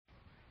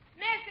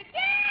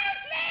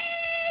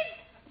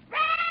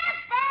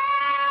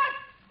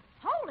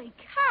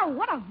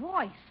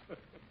voice.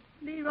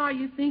 Leroy,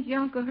 you think your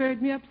uncle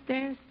heard me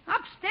upstairs?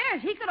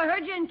 Upstairs? He could have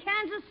heard you in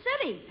Kansas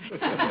City.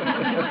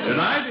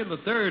 Tonight, in the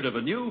third of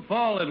a new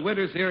fall and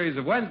winter series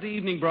of Wednesday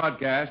evening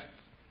broadcasts,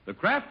 the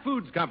Kraft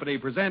Foods Company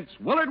presents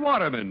Willard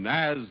Waterman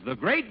as the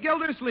Great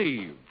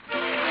Gildersleeve.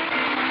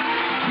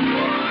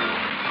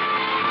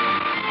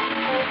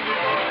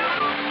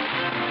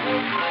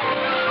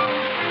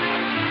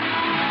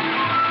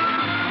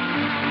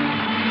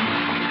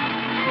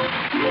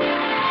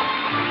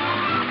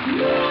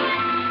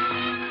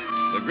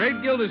 The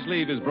Great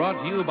Gildersleeve is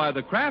brought to you by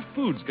the Kraft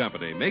Foods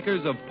Company,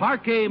 makers of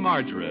Parquet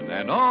margarine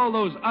and all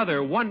those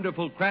other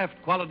wonderful Kraft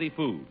quality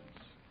foods.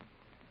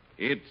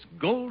 It's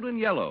golden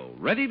yellow,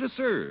 ready to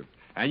serve,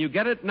 and you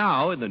get it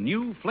now in the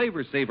new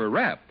Flavor Saver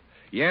wrap.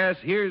 Yes,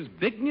 here's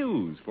big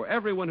news for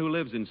everyone who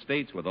lives in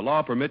states where the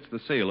law permits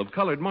the sale of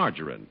colored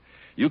margarine.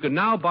 You can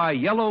now buy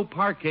yellow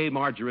Parquet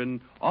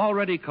margarine,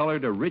 already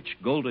colored a rich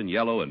golden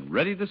yellow and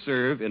ready to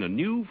serve in a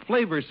new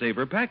Flavor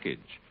Saver package.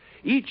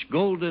 Each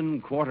golden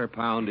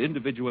quarter-pound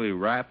individually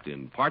wrapped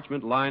in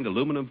parchment-lined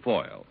aluminum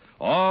foil.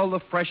 All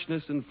the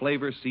freshness and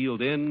flavor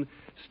sealed in,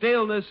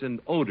 staleness and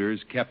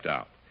odors kept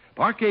out.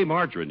 Parquet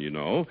margarine, you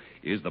know,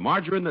 is the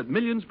margarine that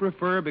millions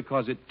prefer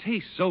because it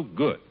tastes so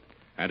good.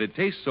 And it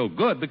tastes so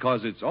good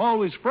because it's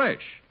always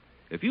fresh.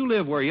 If you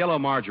live where yellow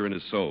margarine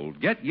is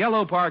sold, get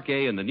yellow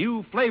Parquet in the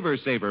new Flavor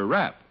Saver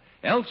wrap.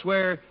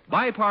 Elsewhere,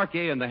 buy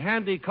Parquet in the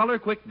handy Color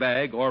Quick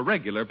bag or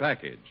regular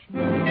package.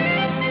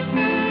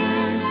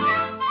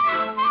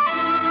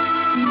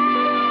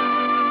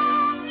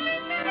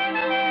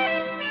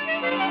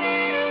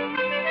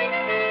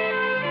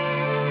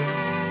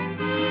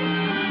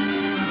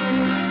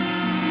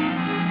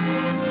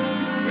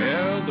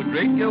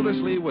 Great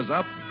Gildersleeve was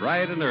up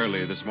bright and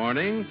early this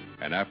morning,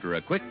 and after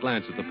a quick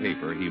glance at the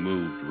paper, he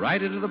moved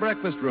right into the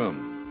breakfast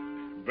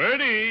room.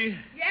 Bertie!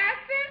 Yes,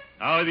 sir?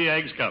 How are the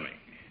eggs coming?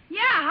 Yeah,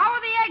 how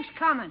are the eggs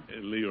coming?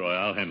 Leroy,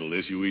 I'll handle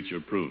this. You eat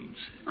your prunes.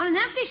 On an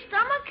empty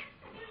stomach?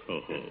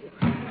 Ho-ho.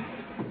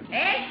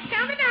 Eggs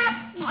coming up.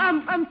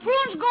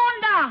 Prunes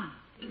going down.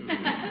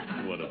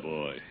 What a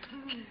boy.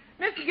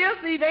 Mr.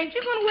 Gildersleeve, ain't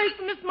you going to wait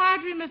for Miss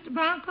Marjorie, Mr.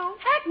 Bronco?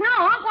 Heck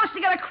no. Unc wants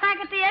to get a crack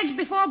at the eggs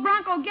before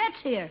Bronco gets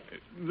here.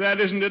 That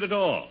isn't it at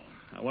all.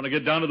 I want to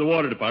get down to the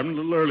water department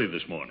a little early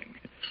this morning.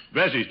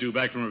 Bessie's due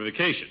back from her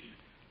vacation.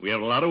 We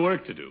have a lot of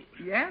work to do.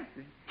 Yes,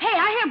 sir. Hey,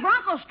 I hear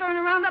Bronco stirring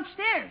around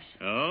upstairs.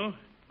 Oh?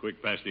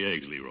 Quick, pass the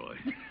eggs, Leroy.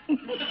 Hey,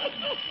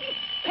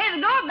 the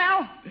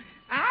doorbell.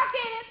 I'll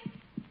get it.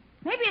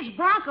 Maybe it's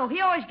Bronco. He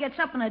always gets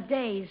up in a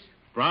daze.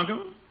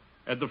 Bronco?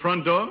 At the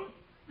front door?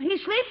 He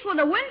sleeps with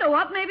the window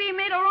up. Maybe he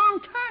made a wrong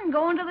turn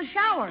going to the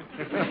shower.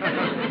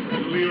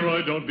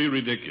 Leroy, don't be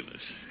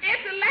ridiculous.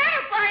 It's a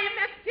letter for you,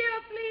 Miss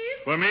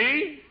Gildersleeve. For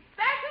me?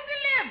 Special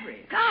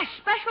delivery. Gosh,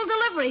 special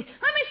delivery.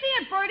 Let me see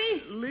it,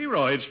 Bertie.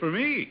 Leroy, it's for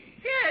me.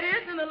 Here it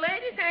is in the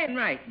lady's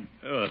handwriting.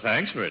 Oh,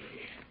 thanks,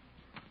 Bertie.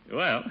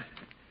 Well,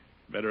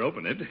 better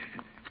open it.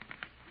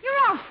 You're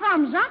all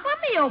thumbs, Unc.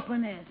 Let me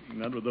open it.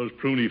 Not with those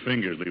pruny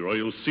fingers, Leroy.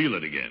 You'll seal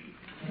it again.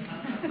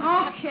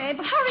 Okay,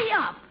 but hurry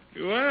up.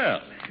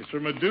 Well, it's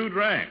from a dude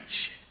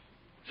ranch.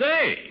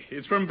 Say,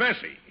 it's from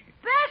Bessie.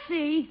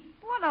 Bessie?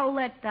 What a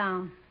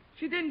letdown.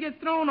 She didn't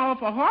get thrown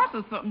off a horse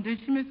or something, did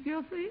she, Miss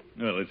Gildersleeve?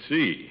 Well, let's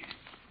see.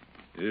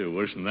 Yeah,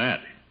 worse than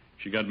that.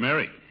 She got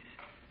married.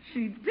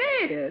 She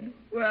did?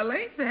 Well,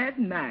 ain't that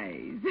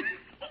nice?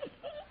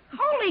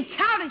 Holy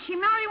cow, did she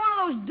marry one of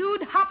those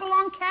dude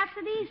hop-along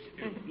Cassidys?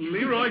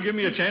 Leroy, give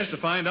me a chance to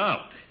find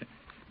out.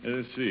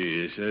 Let's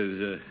see. It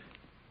says,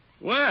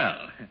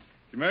 well,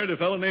 she married a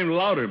fellow named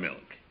Loudermilk.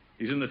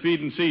 He's in the feed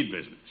and seed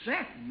business.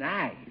 That's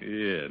nice.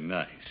 Yeah,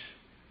 nice.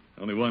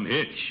 Only one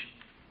hitch.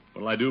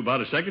 What'll I do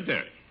about a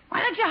secretary?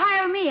 Why don't you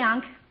hire me,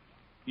 Unc?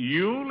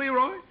 You,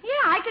 Leroy?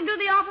 Yeah, I can do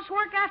the office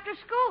work after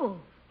school.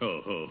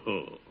 Ho, ho,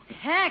 ho.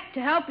 Heck,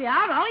 to help you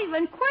out, I'll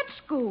even quit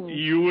school.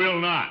 You will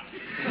not.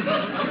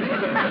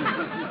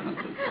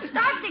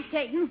 Start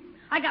dictating.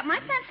 I got my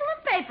pencil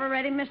and paper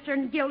ready,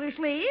 Mr.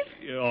 Gildersleeve.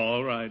 Yeah,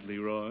 all right,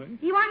 Leroy.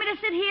 You want me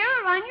to sit here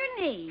or on your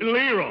knee?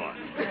 Leroy.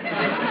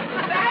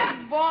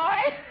 That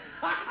boy.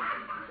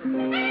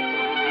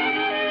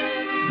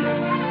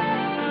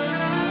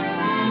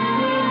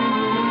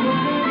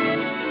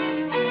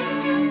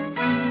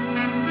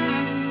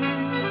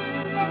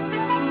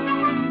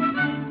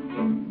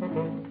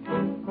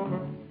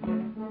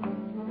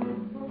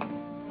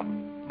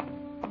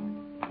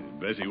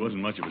 Bessie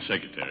wasn't much of a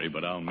secretary,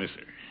 but I'll miss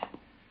her.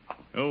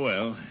 Oh,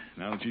 well,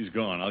 now that she's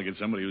gone, I'll get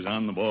somebody who's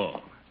on the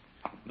ball.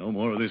 No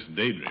more of this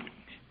daydreaming.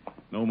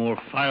 No more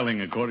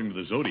filing according to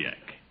the Zodiac.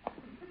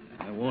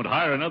 I won't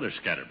hire another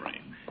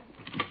scatterbrain.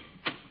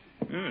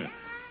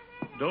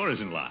 Door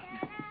isn't locked.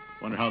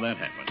 Wonder how that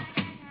happened.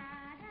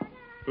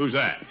 Who's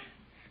that?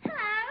 Hello.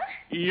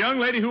 Young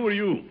lady, who are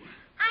you?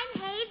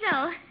 I'm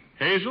Hazel.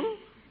 Hazel?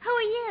 Who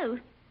are you?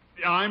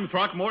 I'm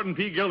Throckmorton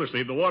P.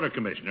 Gildersleeve, the water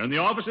commissioner, and the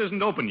office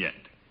isn't open yet.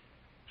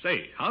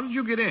 Say, how did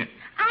you get in?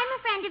 I'm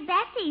a friend of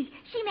Bessie's.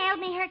 She mailed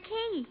me her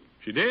key.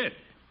 She did?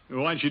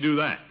 Why'd she do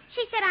that?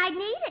 She said I'd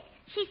need it.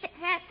 She said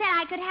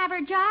I could have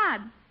her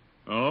job.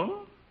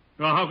 Oh?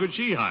 Well, how could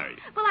she hire you?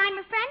 Well, I'm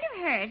a friend of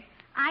hers.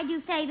 I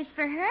do favors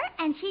for her,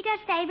 and she does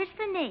favors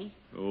for me.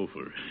 Oh,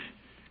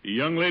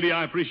 young lady,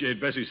 I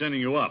appreciate Bessie sending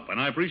you up, and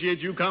I appreciate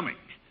you coming.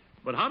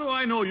 But how do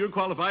I know you're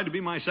qualified to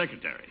be my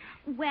secretary?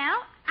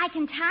 Well, I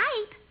can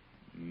type.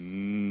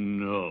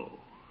 No.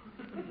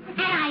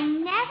 And I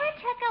never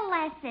took a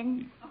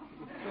lesson.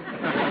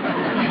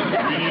 You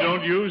mean you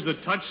don't use the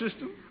touch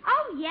system?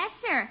 Oh, yes,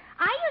 sir.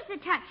 I use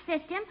the touch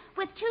system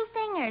with 2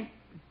 fingers.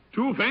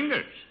 2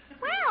 fingers?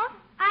 Well,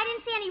 I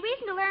didn't see any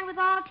reason to learn with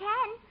all 10.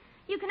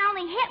 You can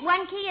only hit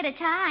 1 key at a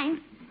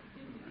time.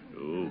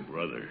 Oh,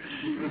 brother.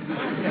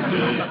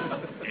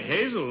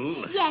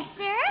 Hazel. Yes,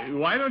 sir?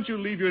 Why don't you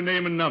leave your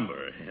name and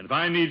number? And if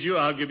I need you,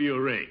 I'll give you a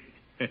ring.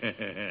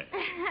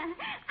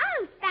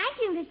 Oh, thank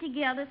you, Mr.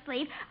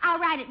 Gildersleeve. I'll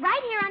write it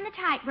right here on the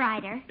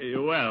typewriter.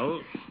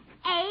 Well...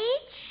 H-A-Z...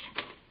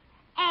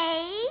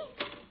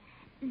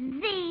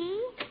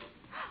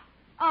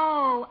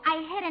 Oh,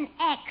 I hit an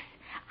X.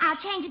 I'll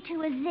change it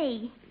to a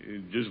Z.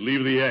 Just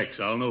leave the X.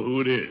 I'll know who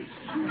it is.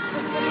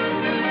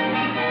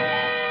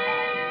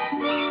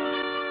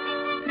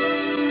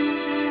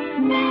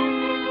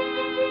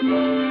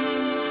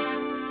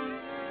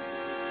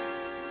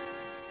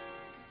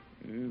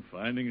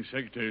 Finding a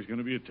secretary is going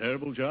to be a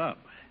terrible job.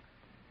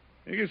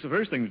 I guess the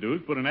first thing to do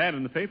is put an ad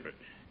in the paper.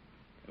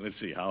 Let's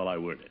see, how will I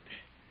word it?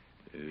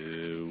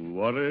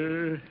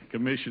 Water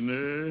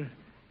commissioner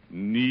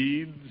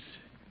needs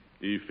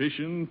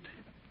efficient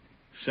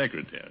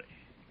secretary.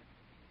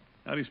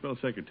 How do you spell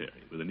secretary?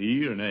 With an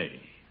E or an A?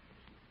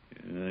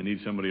 I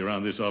need somebody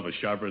around this office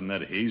sharper than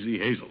that hazy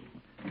Hazel.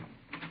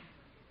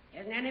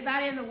 Isn't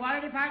anybody in the water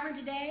department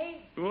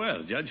today?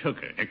 Well, Judge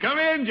Hooker. Come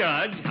in,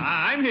 Judge.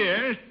 I'm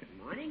here.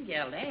 Good morning,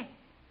 Gildy.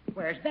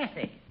 Where's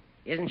Bessie?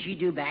 Isn't she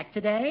due back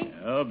today?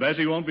 Oh,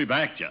 Bessie won't be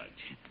back,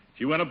 Judge.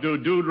 She went up to a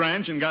dude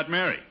ranch and got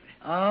married.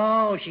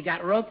 Oh, she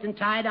got roped and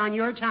tied on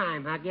your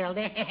time, huh,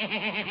 Gildy?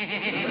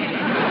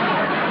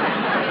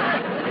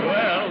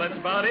 Well, that's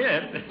about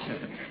it.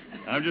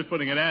 I'm just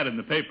putting an ad in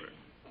the paper.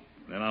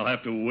 Then I'll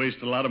have to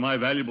waste a lot of my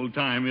valuable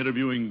time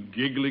interviewing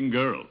giggling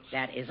girls.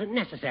 That isn't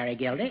necessary,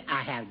 Gildy.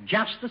 I have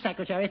just the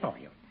secretary for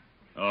you.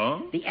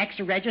 Oh? The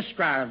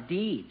ex-registrar of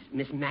deeds,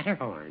 Miss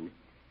Matterhorn.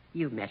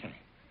 You've met her.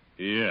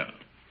 Yeah.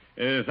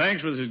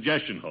 Thanks for the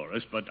suggestion,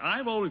 Horace, but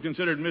I've always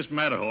considered Miss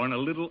Matterhorn a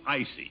little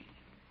icy.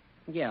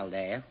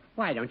 Gildy,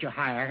 why don't you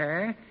hire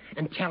her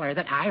and tell her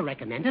that I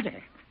recommended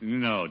her?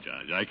 No,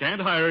 Judge. I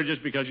can't hire her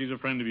just because she's a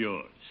friend of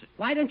yours.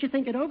 Why don't you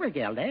think it over,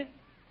 Gildy?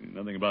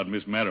 Nothing about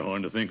Miss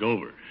Matterhorn to think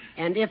over.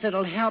 And if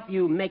it'll help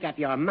you make up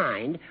your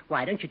mind,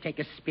 why don't you take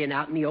a spin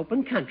out in the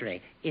open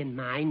country in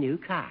my new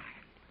car?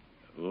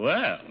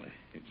 Well,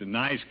 it's a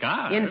nice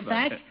car. In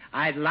fact,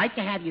 I'd like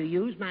to have you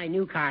use my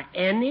new car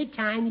any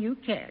time you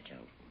care to.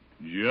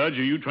 Judge,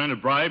 are you trying to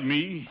bribe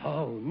me?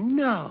 Oh,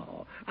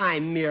 no.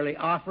 I'm merely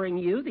offering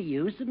you the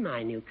use of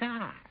my new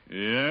car.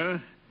 Yeah?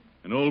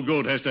 An old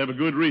goat has to have a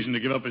good reason to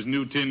give up his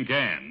new tin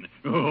can.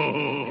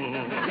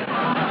 Oh.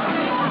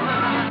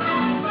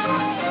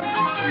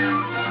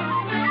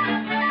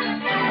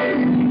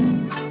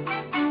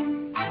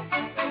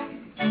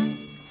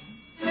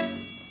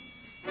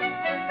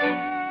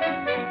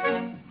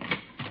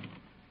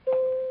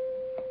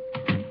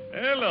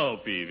 Hello,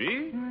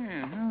 Peavy.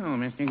 Hello,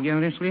 Mr.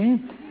 Gildersleeve.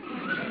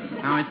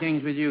 How are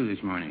things with you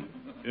this morning?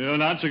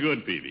 Not so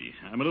good, Peavy.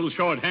 I'm a little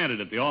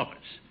short-handed at the office.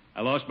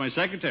 I lost my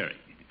secretary.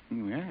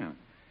 Well,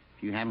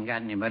 if you haven't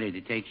got anybody to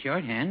take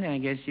shorthand, I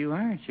guess you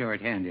are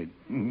short-handed.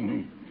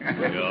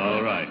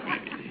 All right,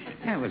 Peavy.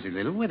 That was a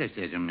little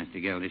witticism, Mr.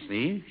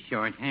 Gildersleeve.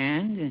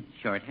 Shorthand,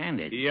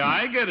 short-handed. Yeah,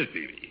 I get it,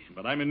 Peavy.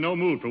 But I'm in no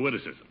mood for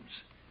witticisms.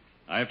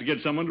 I have to get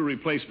someone to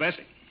replace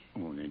Bessie.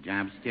 Oh, the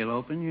job's still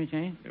open, you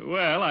say?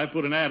 Well, I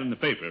put an ad in the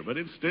paper, but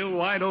it's still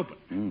wide open.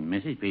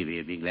 Mrs. Peavy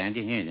would be glad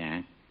to hear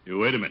that.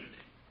 Wait a minute.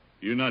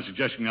 You're not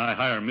suggesting I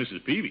hire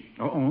Mrs. Peavy?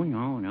 Oh,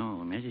 no.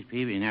 Mrs.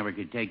 Peavy never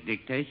could take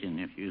dictation,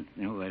 if you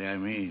know what I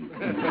mean.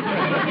 I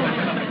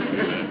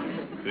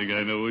think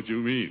I know what you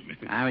mean.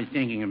 I was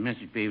thinking of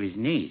Mrs. Peavy's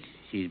niece.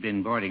 She's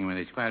been boarding with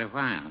us quite a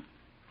while.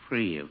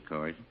 Free, of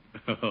course.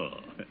 Oh.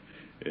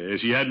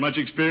 Has she had much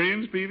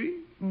experience, Peavy?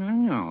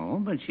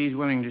 No, but she's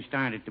willing to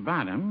start at the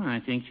bottom. I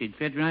think she'd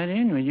fit right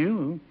in with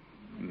you.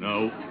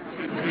 No.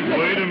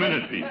 Wait a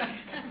minute, Peavy.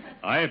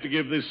 I have to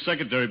give this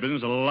secretary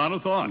business a lot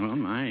of thought. Oh,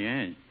 my,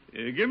 yes.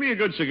 Give me a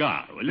good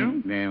cigar, will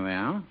you? Very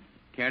well.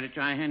 Care to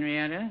try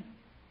Henrietta?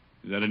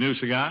 Is that a new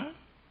cigar?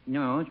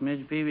 No, it's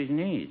Mrs. Peavy's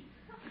niece.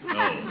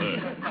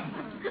 Oh,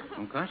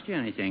 Won't cost you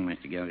anything,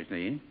 Mr.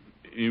 Gildersleeve.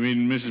 You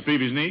mean Mrs.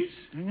 Peavy's niece?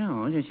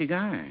 No, the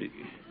cigar.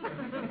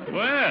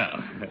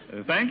 Well,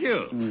 thank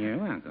you. You're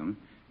welcome.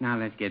 Now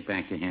let's get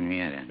back to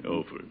Henrietta.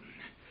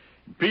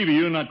 Peavy,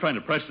 you're not trying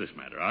to press this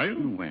matter, are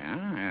you?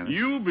 Well,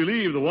 You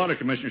believe the water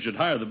commissioner should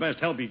hire the best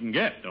help he can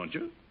get, don't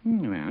you?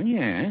 Well,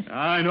 yes.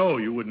 I know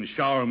you wouldn't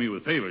shower me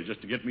with favors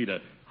just to get me to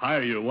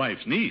hire your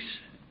wife's niece.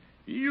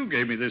 You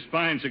gave me this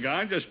fine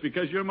cigar just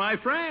because you're my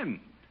friend.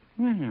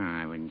 Well, no,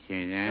 I wouldn't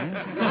say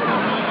that.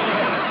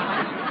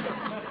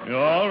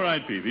 All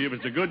right, Peavy. If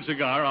it's a good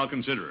cigar, I'll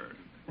consider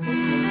her.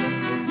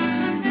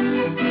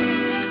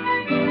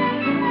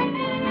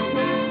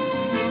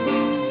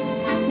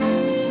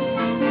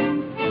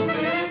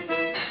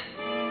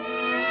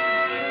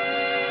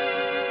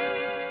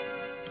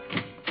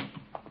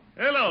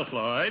 Well,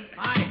 Floyd.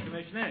 Hi,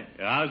 Commissioner.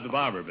 How's the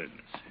barber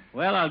business?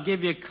 Well, I'll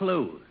give you a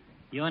clue.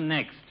 You're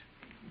next.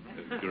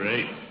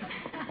 Great.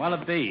 What'll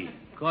it be?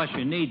 Of course,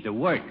 you need the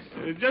works.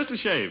 Just a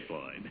shave,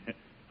 Floyd.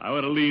 I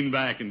want to lean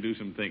back and do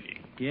some thinking.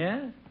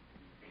 Yeah?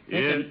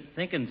 Yeah.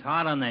 Thinking's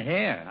hard on the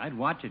hair. I'd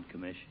watch it,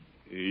 Commissioner.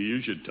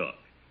 You should talk.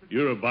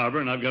 You're a barber,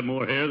 and I've got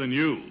more hair than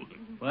you.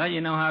 Well, you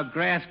know how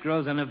grass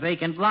grows on a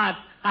vacant lot.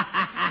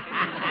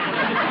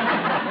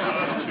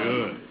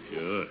 Sure.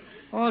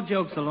 All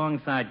jokes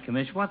alongside,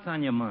 Commissioner. What's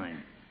on your mind?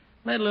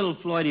 Let little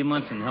Floydie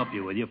Munson help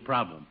you with your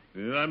problem.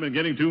 I've been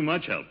getting too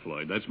much help,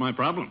 Floyd. That's my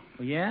problem.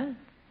 Oh, yeah?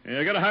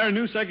 I got to hire a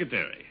new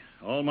secretary.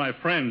 All my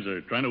friends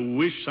are trying to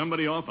wish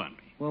somebody off on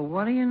me. Well,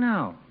 what do you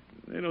know?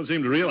 They don't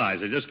seem to realize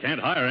I just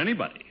can't hire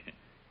anybody.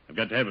 I've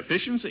got to have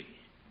efficiency.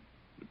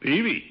 The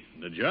Peavy,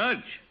 the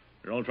judge,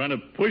 they're all trying to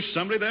push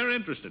somebody they're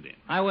interested in.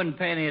 I wouldn't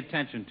pay any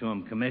attention to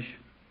him, Commissioner.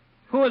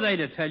 Who are they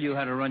to tell you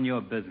how to run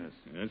your business?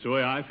 That's the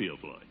way I feel,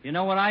 Floyd. You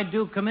know what I'd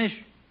do,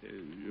 Commissioner?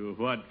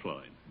 What,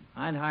 Floyd?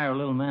 I'd hire a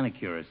little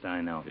manicurist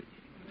I know.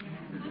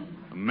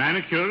 A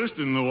manicurist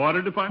in the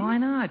water department? Why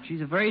not?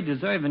 She's a very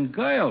deserving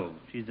girl.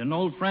 She's an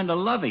old friend of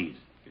Lovey's.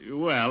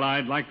 Well,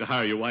 I'd like to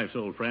hire your wife's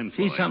old friend,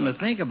 Floyd. She's something to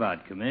think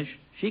about, Commissioner.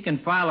 She can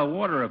file a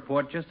water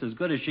report just as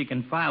good as she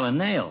can file a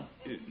nail.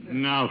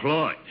 Now,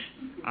 Floyd,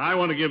 I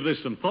want to give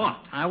this some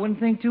thought. I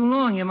wouldn't think too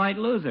long. You might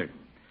lose her.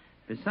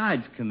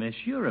 Besides,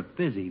 Commissioner, you're a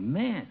busy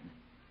man.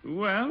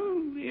 Well,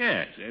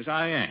 yes,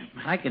 I am.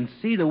 I can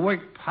see the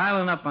work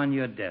piling up on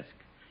your desk.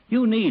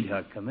 You need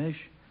her, Commissioner.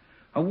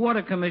 A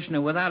water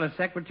commissioner without a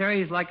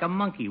secretary is like a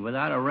monkey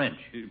without a wrench.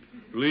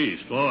 Please,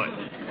 Floyd.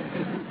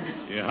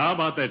 Yeah, how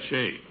about that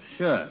shave?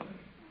 Sure.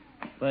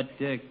 But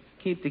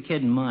keep the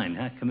kid in mind,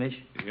 huh,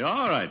 Commissioner? Yeah,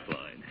 all right,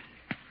 Floyd.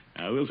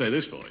 I will say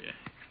this for you.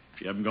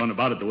 You haven't gone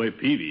about it the way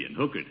Peavy and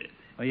Hooker did.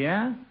 Oh,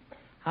 yeah?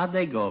 How'd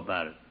they go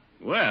about it?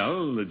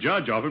 Well, the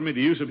judge offered me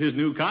the use of his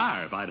new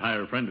car if I'd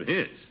hire a friend of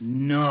his.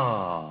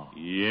 No.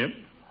 Yep.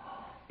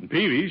 And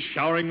Peavy's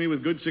showering me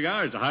with good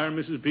cigars to hire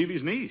Mrs.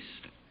 Peavy's niece.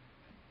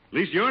 At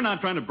least you're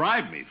not trying to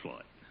bribe me,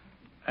 Floyd.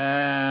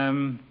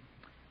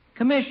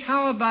 Commish,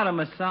 how about a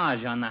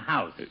massage on the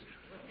house?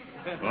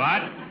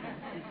 What?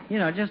 You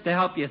know, just to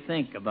help you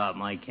think about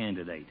my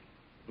candidate.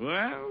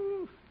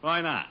 Well,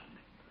 why not?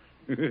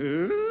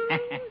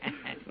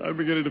 I'm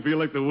beginning to feel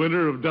like the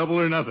winner of Double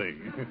or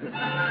Nothing.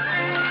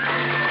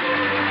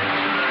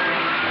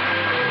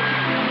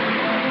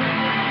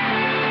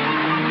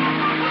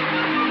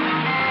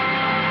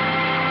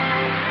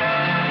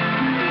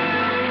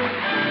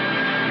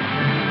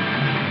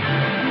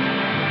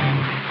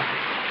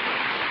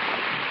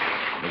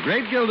 The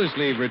Great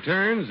Gildersleeve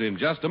returns in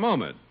just a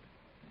moment.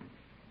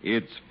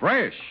 It's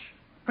fresh.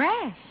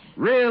 Fresh.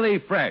 Really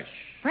fresh.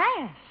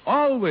 Fresh.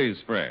 Always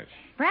fresh.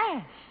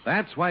 Fresh.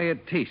 That's why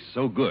it tastes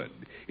so good.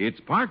 It's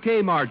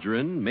Parquet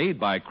margarine made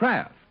by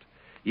Kraft.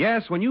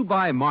 Yes, when you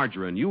buy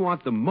margarine, you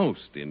want the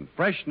most in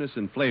freshness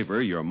and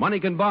flavor your money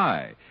can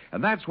buy.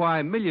 And that's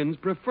why millions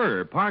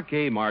prefer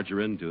Parquet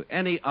margarine to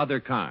any other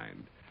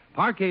kind.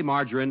 Parquet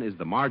margarine is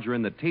the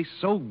margarine that tastes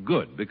so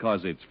good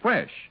because it's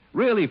fresh,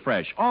 really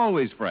fresh,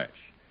 always fresh.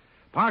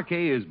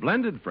 Parquet is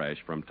blended fresh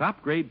from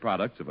top-grade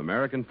products of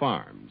American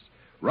farms,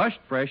 rushed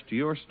fresh to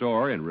your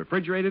store in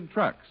refrigerated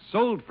trucks,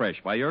 sold fresh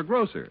by your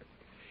grocer.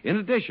 In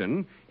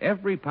addition,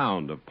 every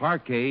pound of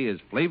Parquet is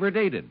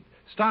flavor-dated.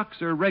 Stocks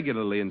are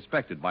regularly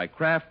inspected by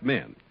Kraft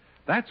men.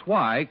 That's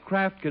why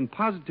Kraft can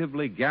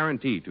positively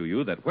guarantee to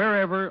you that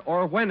wherever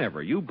or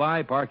whenever you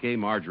buy Parquet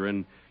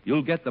margarine,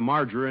 you'll get the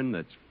margarine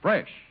that's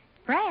fresh.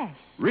 Fresh.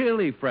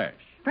 Really fresh.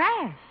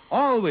 Fresh.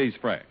 Always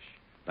fresh.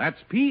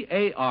 That's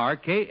Parkay.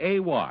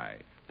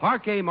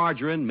 Parquet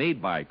margarine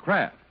made by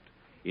Kraft.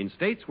 In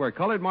states where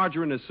colored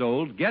margarine is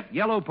sold, get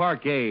yellow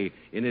Parquet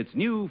in its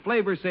new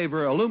Flavor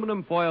Saver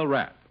aluminum foil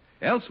wrap.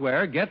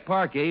 Elsewhere, get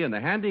Parquet in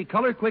the handy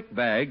Color Quick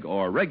bag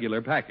or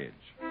regular package.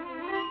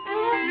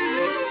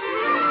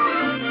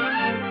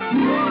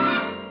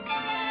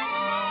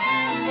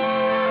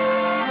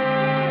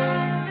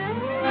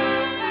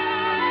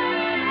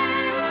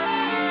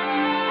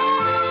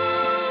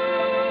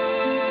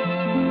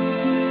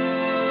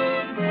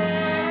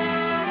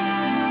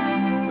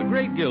 The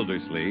Great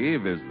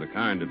Gildersleeve is the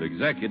kind of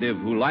executive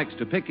who likes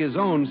to pick his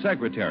own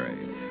secretary.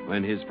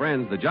 When his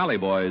friends, the Jolly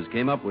Boys,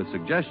 came up with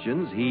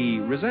suggestions, he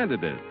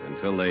resented it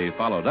until they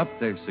followed up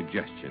their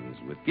suggestions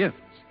with gifts.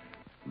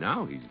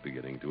 Now he's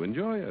beginning to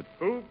enjoy it.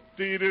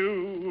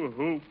 Hoop-dee-doo,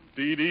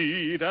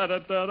 hoop-dee-dee,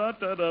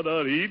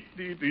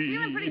 da-da-da-da-da-da-dee-dee-dee.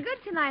 Feeling pretty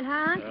good tonight,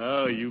 huh?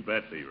 Oh, you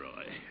bet,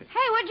 Leroy.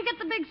 Hey, where'd you get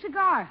the big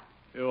cigar?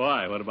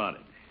 Why? What about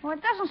it? Well,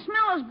 it doesn't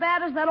smell as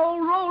bad as that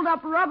old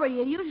rolled-up rubber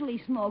you usually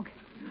smoke.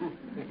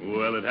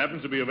 Well, it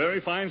happens to be a very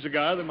fine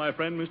cigar that my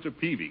friend Mr.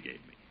 Peavy gave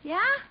me. Yeah?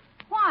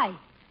 Why?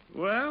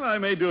 Well, I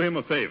may do him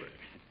a favor.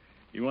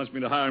 He wants me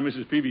to hire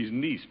Mrs. Peavy's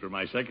niece for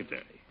my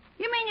secretary.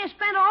 You mean you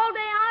spent all day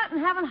on it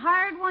and haven't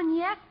hired one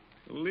yet?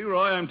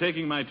 Leroy, I'm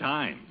taking my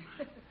time.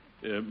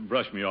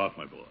 Brush me off,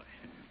 my boy.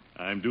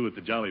 I'm due at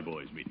the Jolly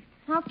Boys meeting.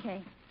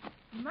 Okay.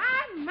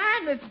 My,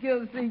 Mr.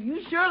 Gildersleeve,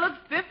 you sure look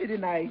spiffy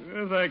tonight.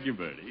 Thank you,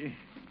 Bertie.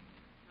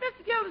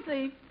 Mr.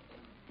 Gildersleeve,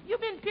 you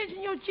been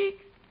pinching your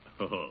cheeks?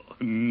 Oh,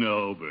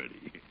 no,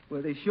 Bertie.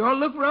 Well, they sure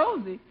look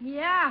rosy.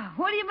 Yeah.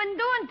 What have you been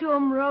doing to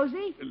him,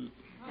 Rosie?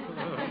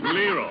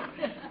 Leroy,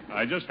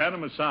 I just had a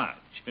massage.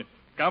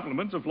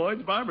 Compliments of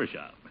Floyd's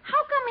barbershop.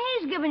 How come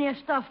he's giving you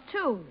stuff,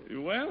 too?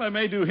 Well, I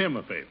may do him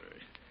a favor.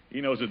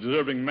 He knows a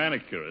deserving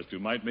manicurist who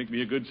might make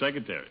me a good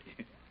secretary.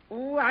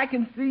 Oh, I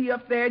can see you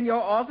up there in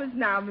your office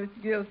now, Mr.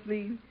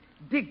 Gildersleeve,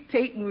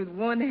 dictating with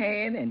one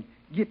hand and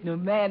getting a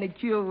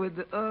manicure with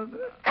the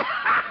other.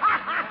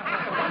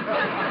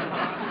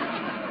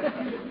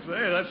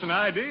 Say, that's an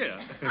idea.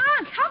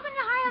 Unc, how can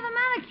you hire the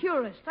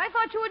manicurist? I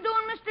thought you were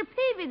doing Mr.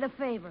 Peavy the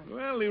favor.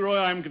 Well, Leroy,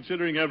 I'm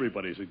considering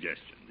everybody's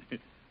suggestion.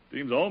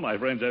 Seems all my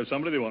friends have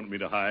somebody they want me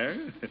to hire.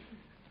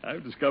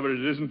 I've discovered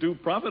it isn't too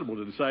profitable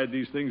to decide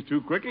these things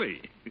too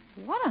quickly.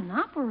 What an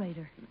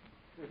operator.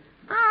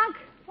 Unc,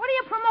 what are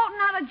you promoting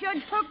out of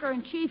Judge Hooker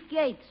and Chief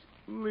Gates?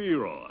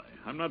 Leroy,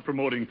 I'm not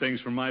promoting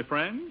things from my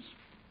friends.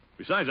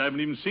 Besides, I haven't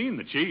even seen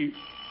the chief.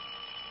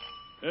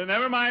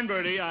 Never mind,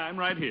 Bertie. I'm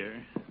right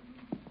here.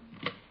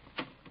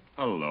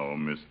 Hello,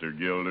 Mr.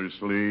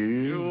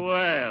 Gildersleeve.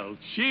 Well,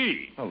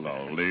 Chief.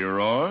 Hello,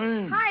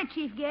 Leroy. Hi,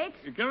 Chief Gates.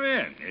 Come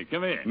in.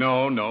 Come in.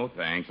 No,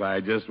 thanks. I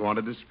just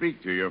wanted to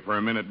speak to you for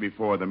a minute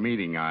before the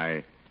meeting.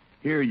 I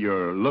hear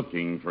you're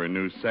looking for a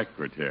new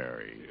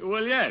secretary.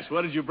 Well, yes.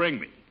 What did you bring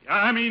me?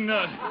 I mean,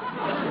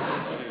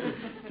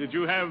 did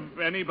you have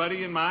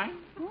anybody in mind?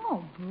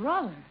 Oh,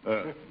 brother.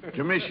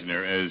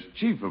 Commissioner, as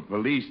chief of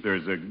police,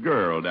 there's a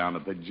girl down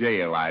at the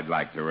jail I'd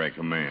like to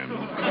recommend.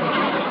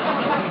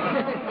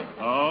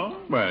 Oh?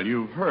 Well,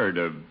 you've heard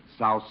of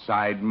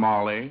Southside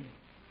Molly?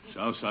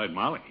 Southside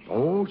Molly?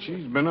 Oh,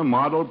 she's been a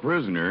model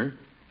prisoner.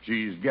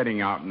 She's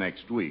getting out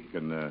next week,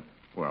 and, the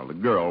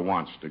girl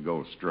wants to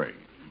go straight.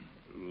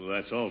 Well,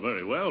 that's all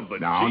very well,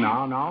 but...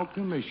 Now,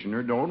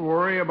 Commissioner, don't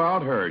worry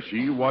about her.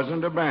 She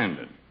wasn't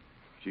abandoned.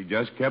 She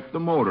just kept the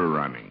motor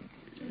running.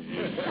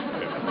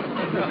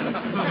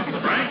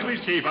 Frankly,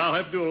 Chief, I'll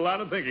have to do a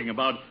lot of thinking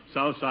about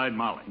Southside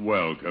Molly.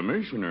 Well,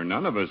 Commissioner,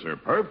 none of us are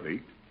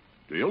perfect.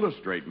 To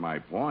illustrate my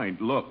point,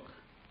 look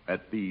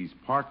at these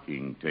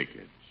parking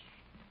tickets.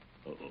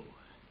 Uh-oh.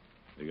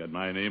 They got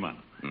my name on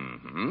them.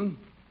 Mm-hmm.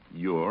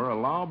 You're a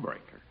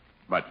lawbreaker.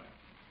 But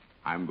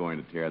I'm going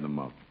to tear them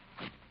up.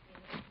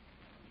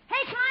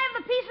 Hey, can I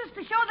have the pieces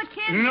to show the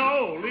kids?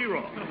 No,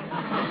 Leroy.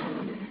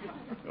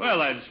 Well,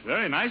 that's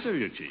very nice of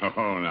you, Chief.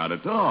 Oh, not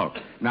at all.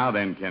 Now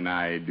then, can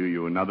I do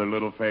you another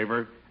little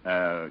favor?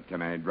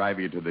 Can I drive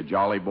you to the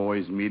Jolly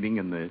Boys meeting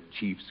in the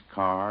chief's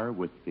car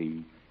with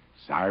the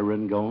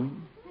siren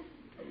going?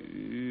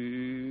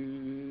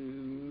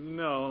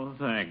 No,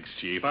 thanks,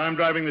 Chief. I'm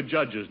driving the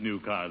judge's new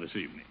car this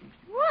evening.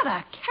 What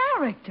a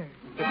character.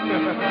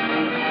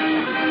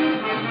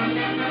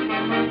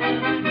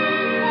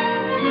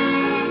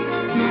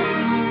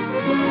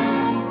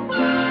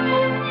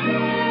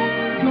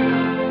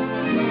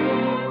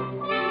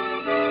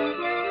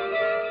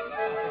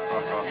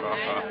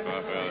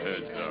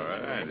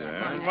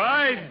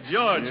 By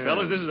George,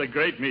 fellas, this is a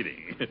great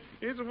meeting.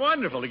 It's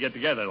wonderful to get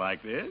together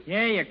like this.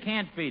 Yeah, you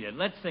can't beat it.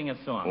 Let's sing a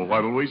song. Well,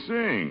 what'll we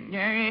sing?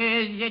 There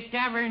is a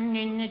tavern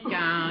in the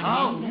town.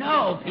 Oh,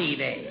 no,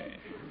 Peavy.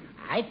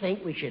 I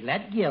think we should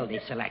let Gildy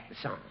select the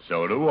song.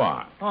 So do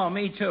I. Oh,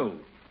 me too.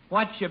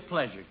 What's your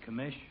pleasure,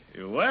 Commish?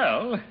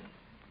 Well,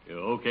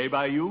 okay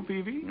by you,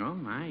 Peavy? Oh,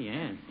 my,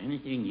 yes.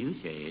 Anything you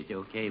say is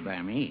okay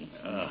by me.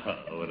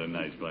 What a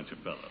nice bunch of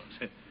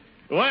fellows.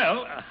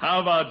 Well, how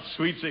about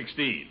Sweet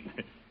 16?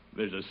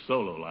 There's a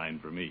solo line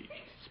for me.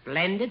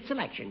 Splendid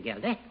selection,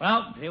 Gildy.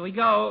 Well, here we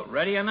go.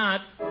 Ready or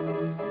not.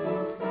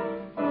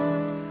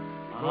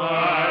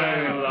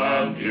 I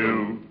love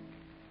you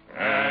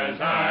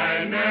as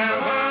I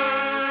never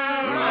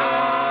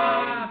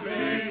loved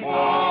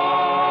before.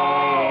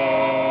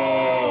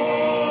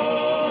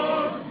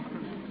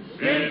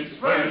 Since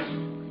first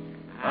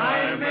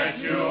I met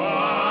you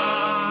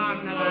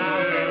on the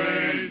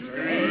village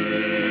green.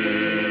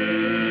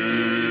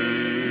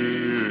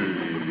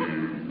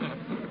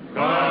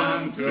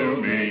 Come to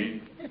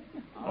me,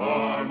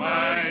 for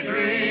my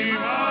dream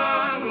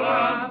of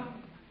love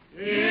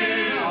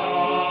is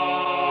all.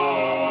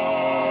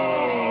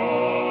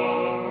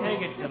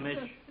 Take it,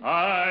 Commish.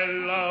 I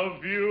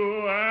love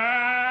you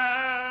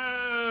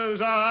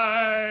as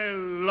I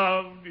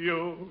loved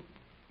you.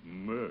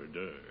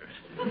 Murder.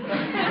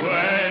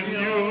 When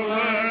you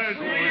were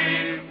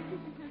sweet.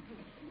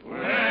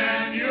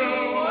 When you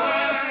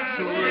were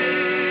sweet.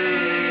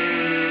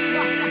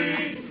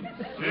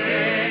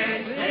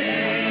 16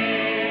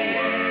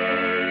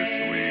 were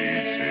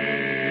sweet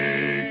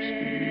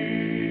 16.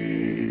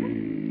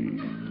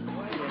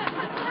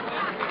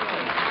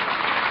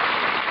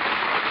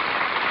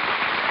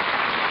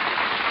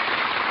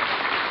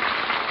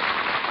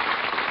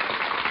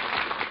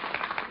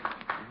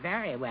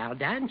 Very well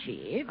done,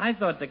 Chief. I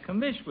thought the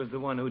Commish was the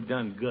one who'd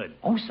done good.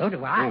 Oh, so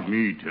do I. Oh,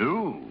 me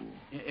too.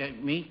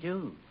 Me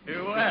too.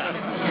 Well,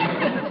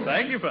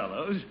 thank you,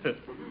 fellows.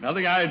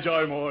 Nothing I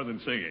enjoy more than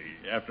singing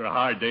after a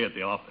hard day at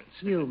the office.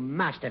 You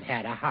must have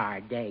had a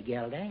hard day,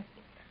 Gildy.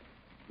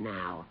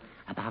 Now,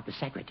 about the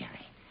secretary.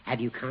 Have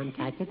you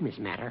contacted Miss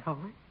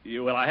Matterhorn?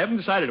 Well, I haven't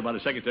decided about a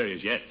secretary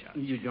as yet, Judge.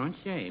 You don't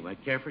say.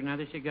 What, care for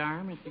another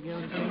cigar, Mr.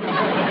 Gildersleeve?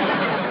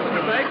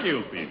 Thank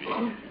you, Phoebe.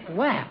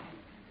 Well,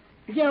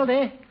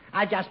 Gildy,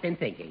 I've just been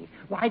thinking.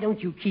 Why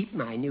don't you keep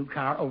my new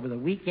car over the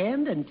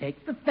weekend and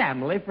take the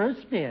family for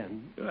a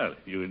spin? Well,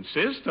 you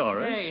insist,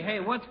 Horace. Hey,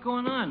 what's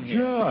going on here?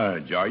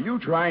 Judge, are you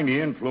trying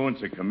to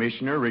influence a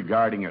commissioner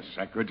regarding a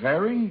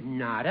secretary?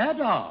 Not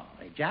at all.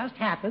 It just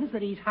happens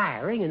that he's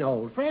hiring an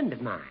old friend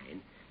of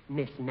mine,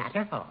 Miss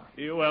Matterhorn.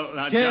 Well,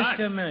 now, Just Judge.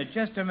 a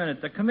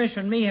minute. The commission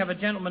and me have a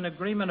gentleman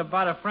agreement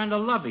about a friend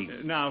of Lubby's.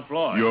 Now,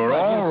 Floyd. You're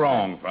all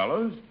wrong,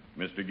 fellas.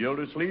 Mr.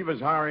 Gildersleeve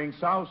is hiring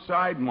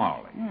Southside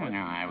Molly. Oh, no,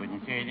 I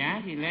wouldn't say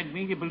that. He led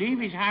me to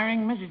believe he's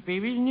hiring Mrs.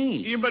 Peavy's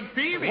niece. Yeah, but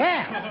Phoebe.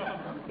 Well,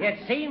 it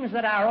seems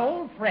that our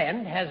old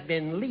friend has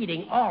been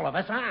leading all of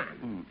us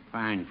on.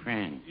 Fine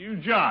friend. You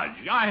judge.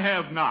 I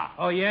have not.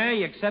 Oh, yeah?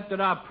 You accepted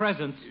our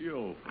presents.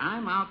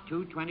 I'm out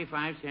 2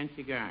 25-cent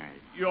cigars.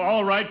 You're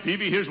all right,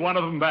 Peavy. Here's one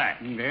of them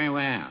back. Very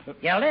well.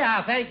 Gildy,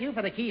 I'll thank you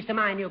for the keys to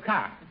my new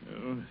car.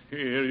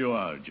 Here you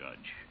are,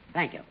 Judge.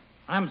 Thank you.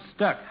 I'm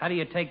stuck. How do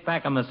you take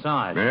back a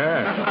massage?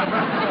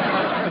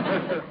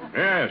 Yes.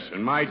 Yes,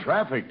 and my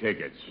traffic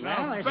tickets.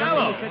 Well, there's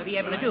something you should be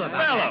able to do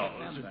about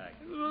Fellows,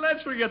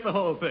 let's forget the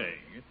whole thing.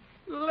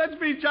 Let's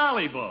be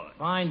jolly boys.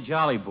 Fine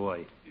jolly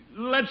boy.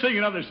 Let's sing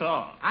another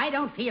song. that. I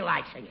don't feel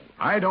like singing.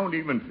 I don't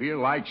even feel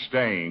like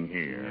staying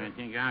here. I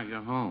think I'll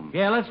go home.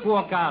 Yeah, let's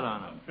walk out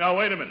on him. Now,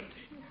 wait a minute.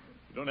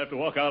 You don't have to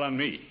walk out on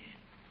me.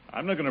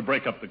 I'm not going to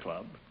break up the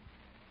club.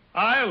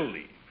 I'll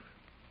leave.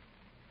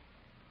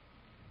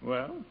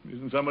 Well,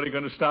 isn't somebody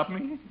going to stop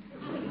me?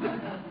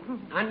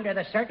 Under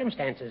the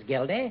circumstances,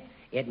 Gildy,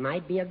 it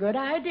might be a good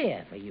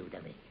idea for you to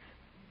leave.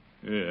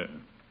 Yeah,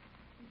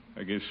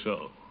 I guess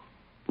so.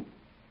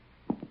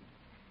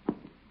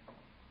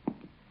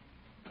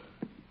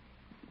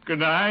 Good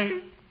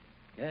night.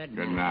 Good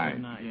Good night.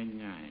 night. Good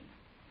night.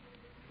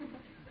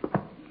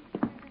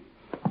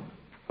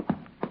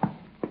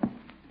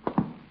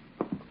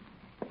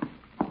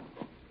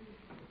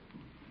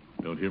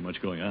 Don't hear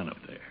much going on up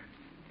there.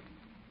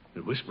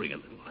 They're whispering a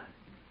little.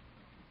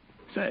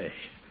 Say,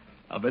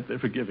 I'll bet they're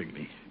forgiving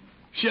me.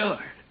 Sure.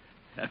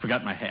 I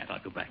forgot my hat. I'll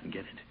go back and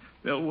get it.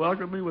 They'll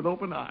welcome me with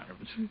open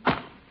arms.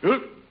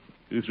 Oop.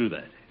 Who threw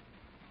that?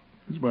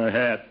 It's my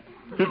hat.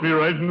 Hit me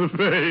right in the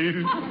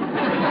face.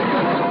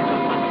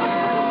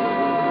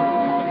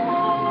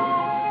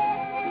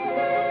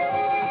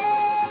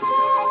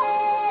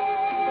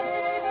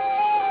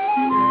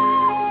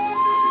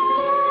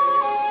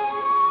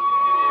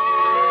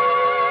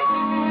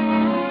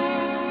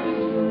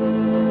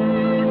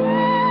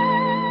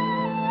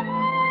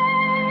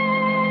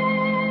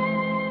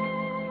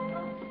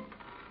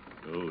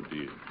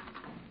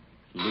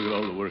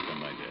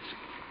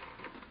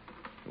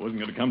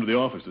 Come to the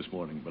office this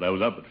morning, but I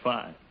was up at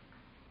 5.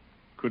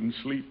 Couldn't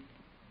sleep.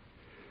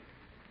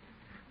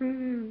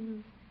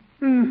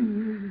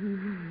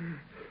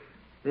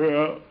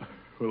 Well,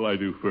 what'll I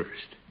do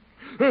first?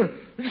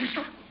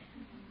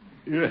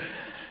 Yeah,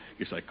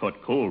 guess I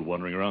caught cold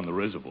wandering around the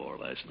reservoir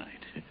last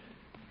night.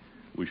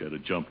 Wish I'd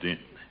have jumped in.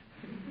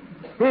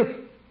 Bless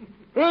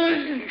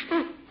you.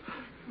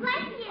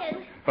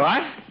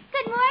 What?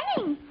 Good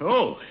morning.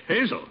 Oh,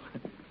 Hazel.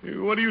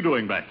 What are you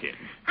doing back here?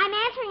 I'm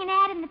answering an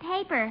ad in the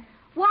paper.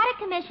 Water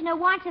Commissioner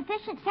wants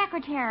efficient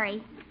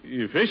secretary.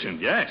 Efficient,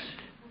 yes.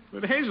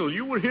 But, Hazel,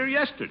 you were here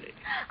yesterday.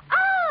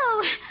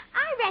 Oh,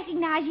 I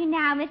recognize you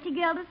now, Mr.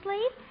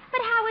 Gildersleeve.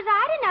 But how was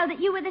I to know that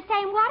you were the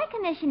same water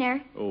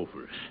commissioner? Oh,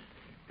 for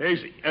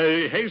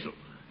Hazel,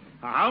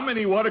 how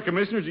many water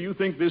commissioners do you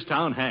think this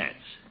town has?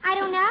 I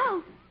don't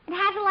know. It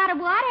has a lot of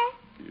water.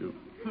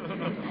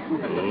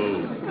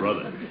 Oh,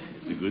 brother.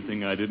 It's a good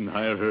thing I didn't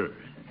hire her.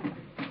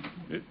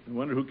 I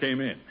wonder who came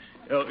in.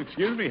 Oh,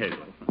 excuse me, Hazel.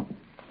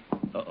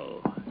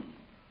 Uh-oh.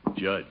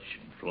 Judge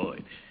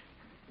Floyd.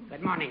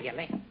 Good morning,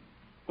 Gildy.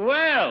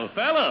 Well,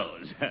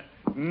 fellows,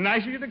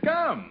 nice of you to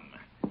come.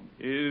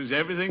 Is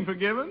everything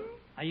forgiven?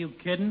 Are you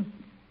kidding?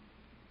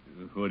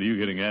 What are you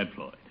getting at,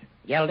 Floyd?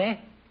 Gildy,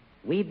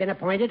 we've been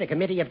appointed a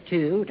committee of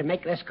 2 to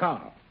make this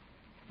call.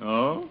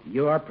 Oh?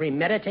 Your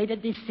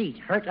premeditated deceit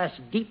hurt us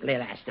deeply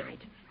last night.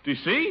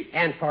 Deceit?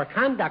 And for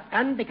conduct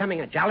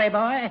unbecoming a jolly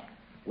boy,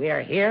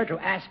 we're here to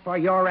ask for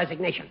your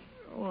resignation.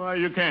 Why,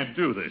 you can't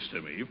do this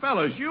to me.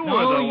 Fellas, you No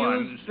were the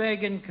use ones.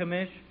 begging,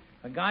 Commish.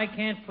 A guy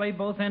can't play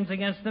both ends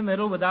against the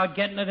middle without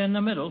getting it in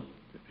the middle.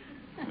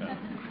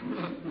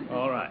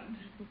 All right.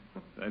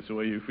 That's the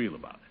way you feel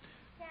about it.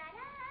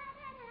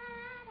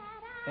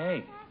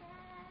 Hey,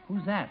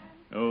 who's that?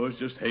 Oh, it's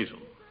just Hazel.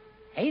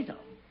 Hazel?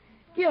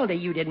 Gildy,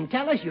 you didn't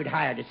tell us you'd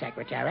hired a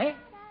secretary.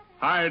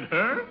 Hired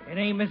her? It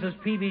ain't Mrs.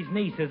 Peavy's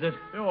niece, is it?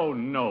 Oh,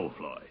 no,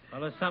 Floyd.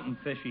 Well, there's something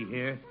fishy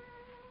here.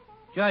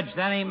 Judge,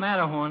 that ain't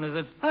Matterhorn, is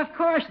it? Of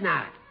course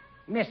not.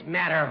 Miss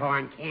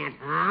Matterhorn can't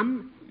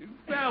hum.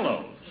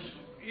 Fellows,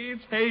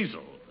 it's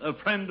Hazel, a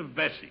friend of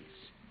Bessie's.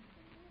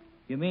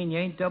 You mean you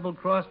ain't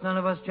double-crossed none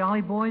of us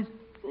jolly boys?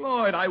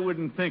 Lloyd, I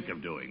wouldn't think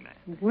of doing that.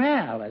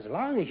 Well, as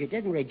long as you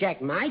didn't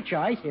reject my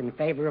choice in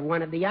favor of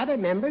one of the other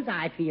members,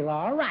 I feel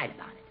all right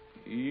about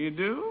it. You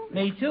do?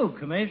 Me too,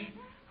 Commish.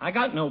 I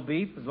got no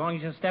beef as long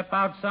as you step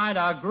outside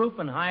our group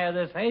and hire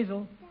this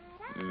Hazel.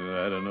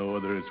 I don't know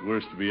whether it's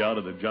worse to be out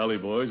of the Jolly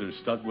Boys or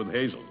stuck with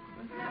Hazel.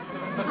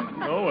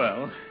 Oh,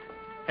 well.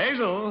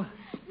 Hazel,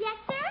 Yes,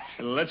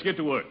 sir? let's get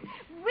to work.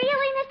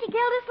 Really, Mr.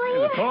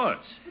 Gildersleeve? Of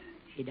course.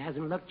 She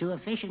doesn't look too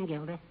efficient,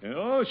 Gildy.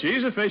 Oh,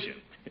 she's efficient.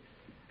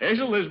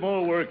 Hazel, there's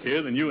more work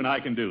here than you and I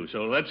can do,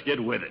 so let's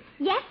get with it.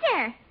 Yes,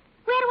 sir.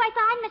 Where do I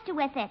find Mr.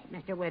 Whippet?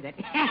 Mr. Withert.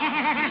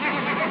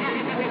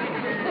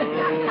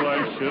 Oh,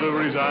 I should have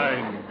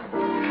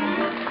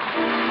resigned.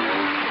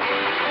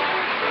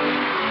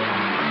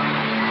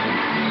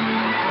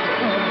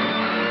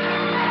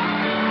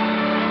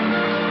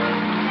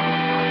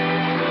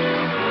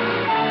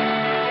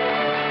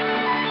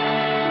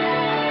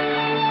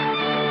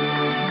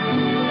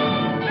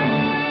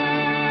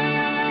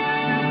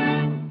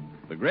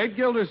 The Great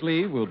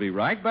Gildersleeve will be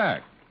right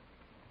back.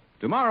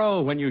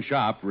 Tomorrow, when you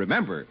shop,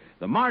 remember,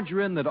 the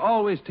margarine that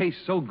always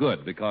tastes so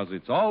good because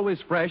it's always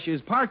fresh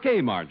is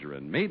Parquet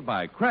margarine, made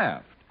by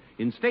Kraft.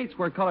 In states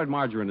where colored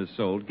margarine is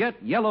sold,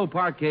 get yellow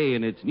Parquet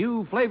in its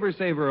new Flavor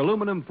Saver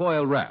aluminum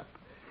foil wrap.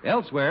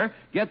 Elsewhere,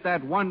 get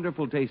that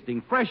wonderful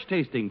tasting, fresh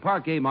tasting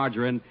Parquet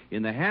margarine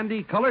in the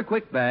handy Color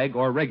Quick bag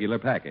or regular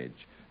package.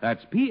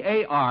 That's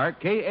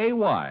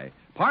Parkay,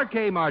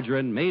 Parquet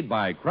margarine made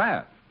by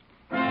Kraft.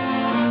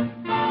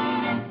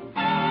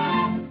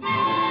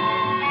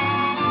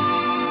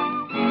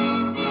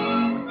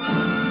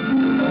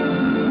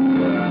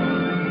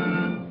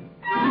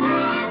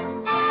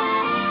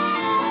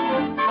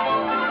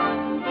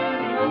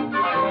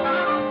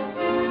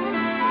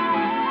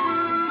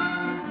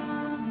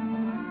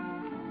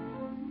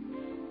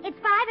 It's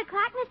 5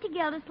 o'clock, Mr.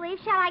 Gildersleeve.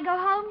 Shall I go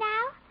home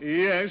now?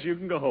 Yes, you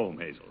can go home,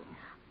 Hazel.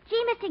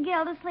 Gee, Mr.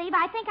 Gildersleeve,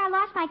 I think I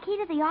lost my key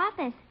to the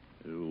office.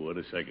 Oh, what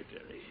a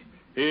secretary.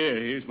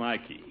 Here's my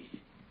key.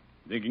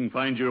 Think you can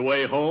find your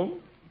way home?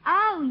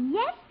 Oh,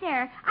 yes,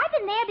 sir. I've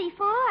been there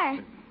before.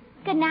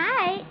 Good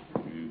night.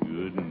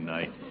 Good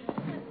night.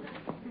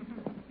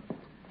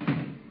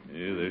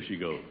 Yeah, there she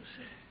goes.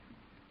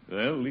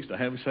 Well, at least I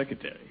have a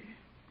secretary.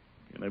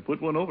 And I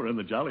put one over on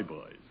the Jolly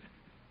Boys.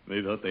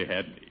 They thought they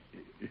had me.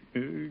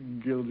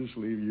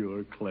 Gildersleeve,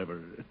 you're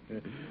clever.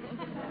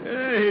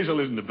 Hazel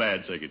isn't a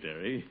bad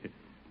secretary.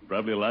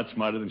 Probably a lot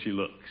smarter than she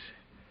looks.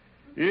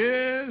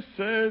 Yes,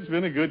 it's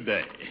been a good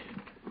day.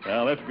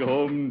 Now, let's go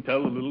home and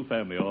tell the little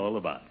family all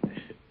about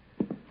it.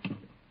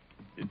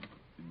 It's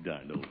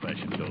darned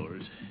old-fashioned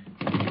doors.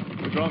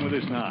 What's wrong with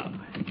this knob?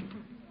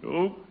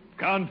 Oh,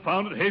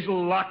 confound it,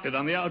 Hazel locked it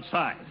on the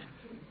outside.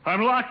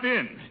 I'm locked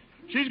in.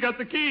 She's got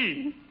the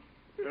key.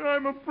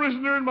 I'm a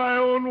prisoner in my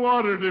own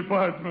water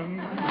department.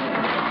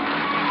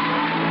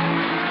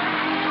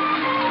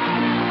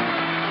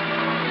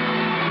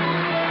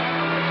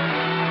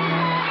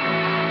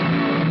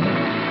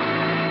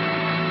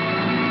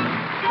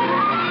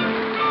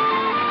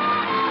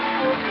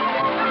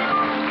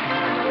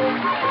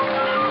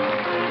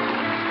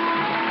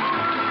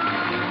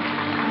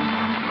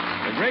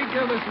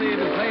 Gildersleeve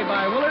is played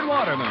by Willard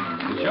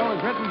Waterman. The show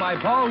is written by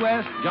Paul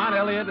West, John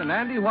Elliott, and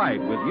Andy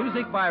White, with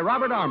music by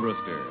Robert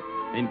Armbruster.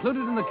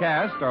 Included in the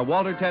cast are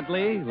Walter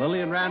Tetley,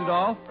 Lillian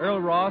Randolph, Earl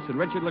Ross, and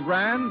Richard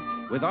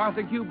LeGrand, with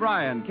Arthur Q.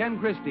 Bryan, Ken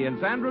Christie, and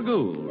Sandra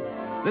Gould.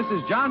 This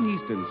is John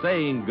Heaston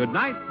saying good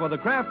night for the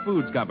Kraft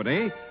Foods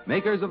Company,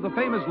 makers of the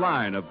famous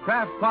line of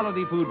Kraft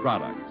quality food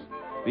products.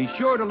 Be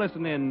sure to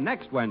listen in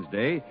next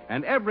Wednesday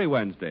and every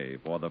Wednesday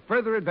for the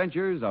further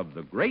adventures of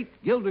the Great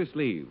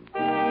Gildersleeve.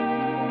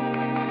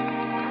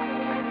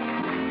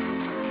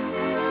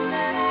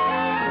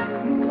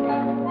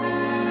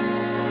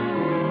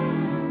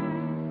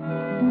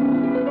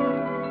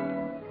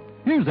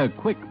 Here's a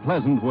quick,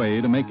 pleasant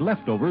way to make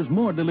leftovers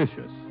more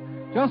delicious.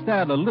 Just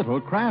add a little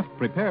Kraft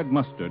prepared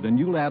mustard and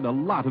you'll add a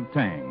lot of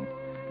tang.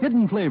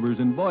 Hidden flavors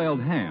in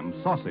boiled ham,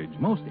 sausage,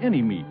 most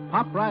any meat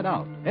pop right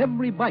out.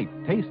 Every bite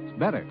tastes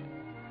better.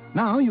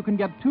 Now you can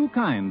get two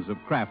kinds of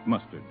Kraft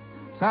mustard.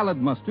 Salad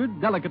mustard,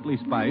 delicately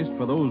spiced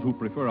for those who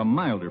prefer a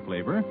milder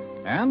flavor,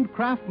 and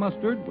Kraft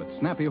mustard with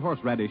snappy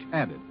horseradish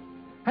added.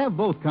 Have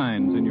both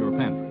kinds in your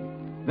pantry.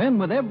 Then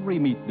with every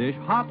meat dish,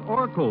 hot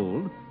or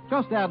cold,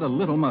 just add a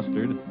little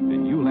mustard,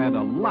 and you'll add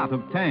a lot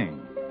of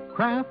tang.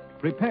 Kraft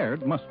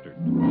prepared mustard.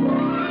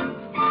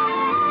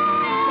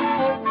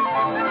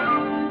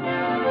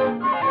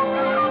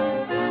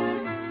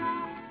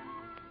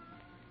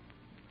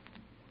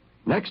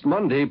 Next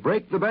Monday,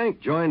 Break the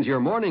Bank joins your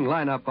morning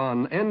lineup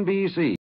on NBC.